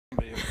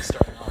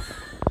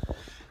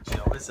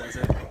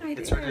I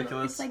It's do.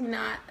 ridiculous. It's like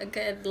not a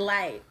good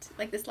light.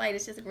 Like this light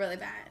is just really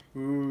bad.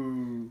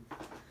 Ooh.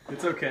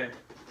 It's okay.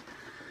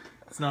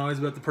 It's not always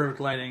about the perfect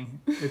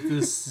lighting.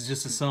 This is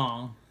just a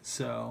song,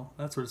 so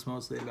that's what it's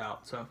mostly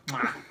about. So,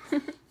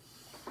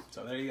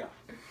 so there you go.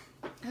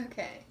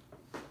 Okay.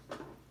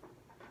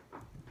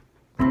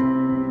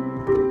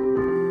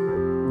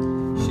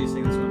 She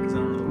sings this one because I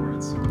don't know the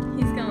words.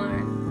 He's gonna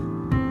learn.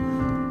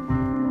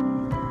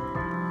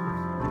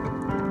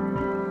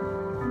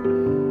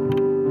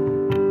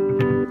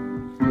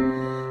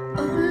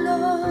 Oh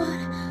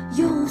Lord,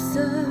 you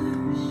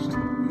searched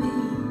me.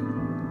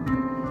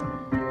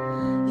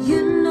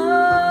 You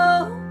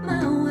know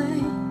my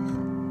ways.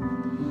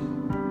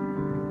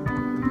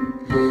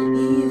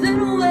 Even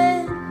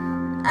when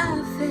I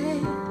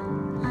fail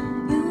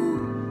you,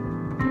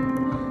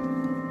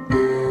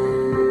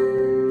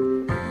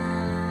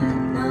 I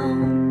know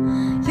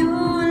you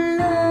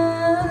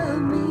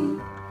love me.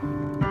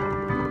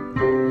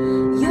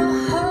 Your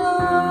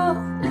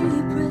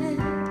holy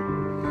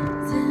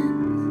presence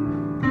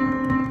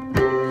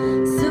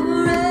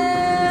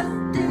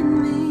surrounding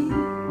me.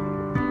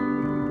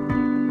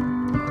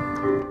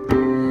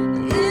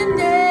 In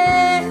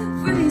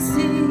every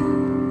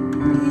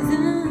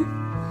season,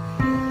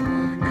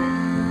 I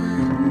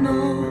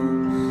know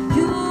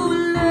you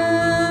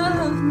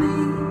love me.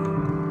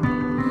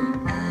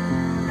 I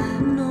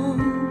know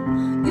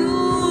you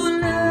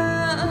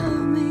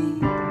love me.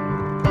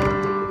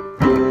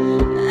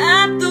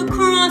 At the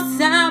cross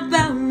I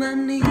bow my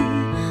knee,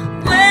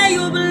 where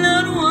your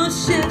blood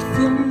was shed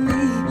for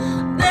me.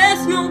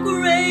 There's no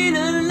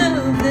greater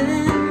love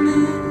than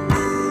this.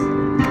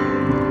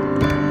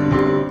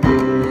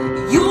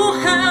 You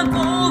have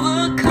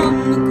overcome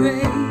the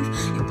grave.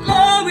 Your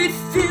glory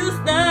fills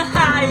the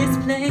highest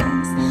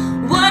place.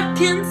 What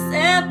can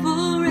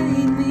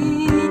separate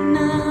me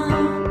now?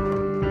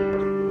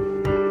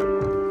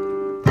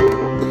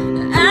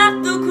 At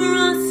the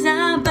cross I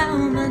bow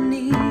my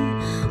knee,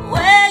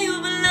 where your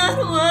blood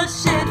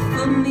was shed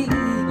for me.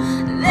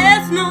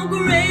 There's no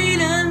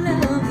greater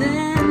love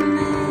than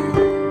this.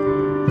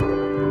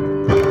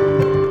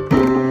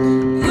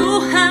 You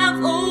have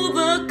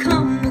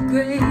overcome the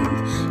grave.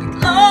 Your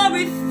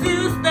glory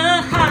fills the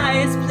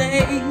highest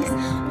place.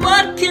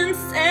 What can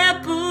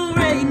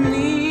separate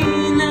me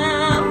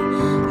now?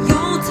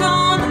 You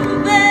tore the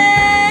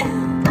veil.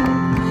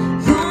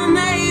 You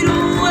made a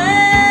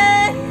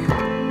way.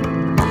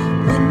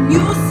 When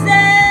you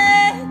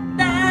said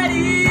that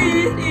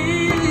it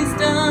is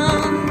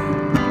done,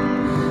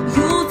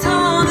 you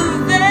tore the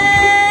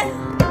veil.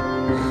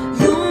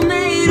 You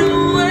made a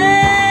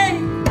way.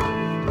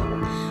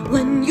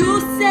 When you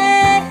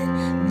said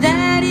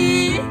that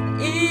it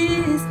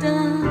is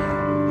done.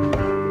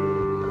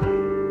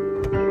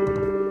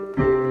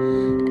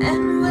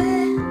 And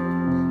when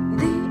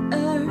the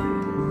earth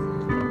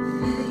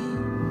fades,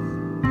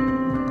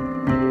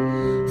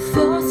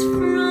 falls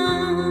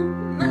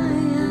from my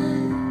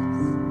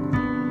eyes,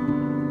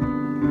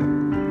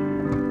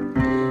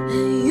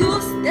 and you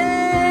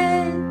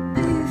stand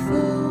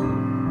before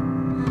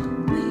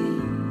me,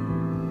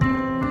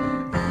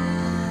 I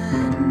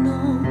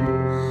know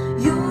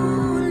you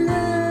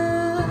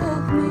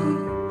love me.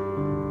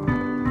 I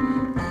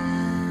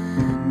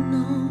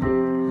know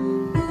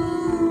you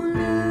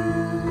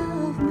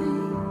love me.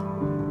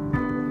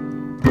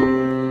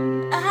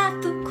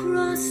 At the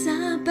cross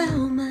I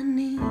bow my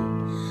knee,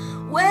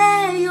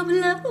 where your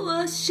blood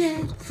was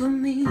shed for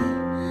me.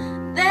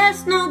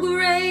 There's no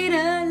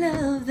greater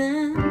love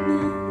than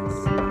this.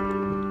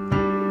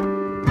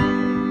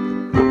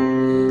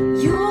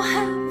 You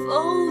have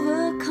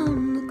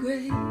overcome the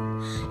grave.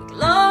 Your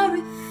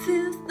glory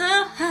fills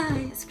the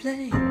highest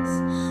place.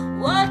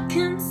 What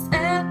can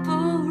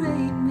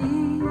separate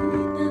me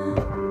now?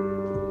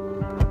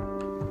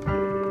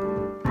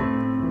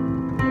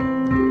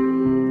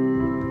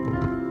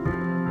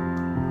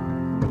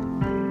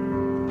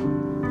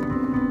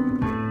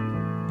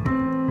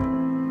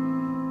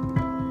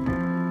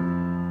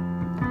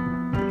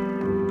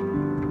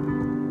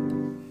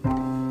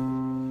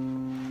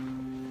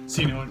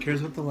 See, no one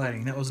cares about the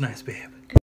lighting. That was nice, babe.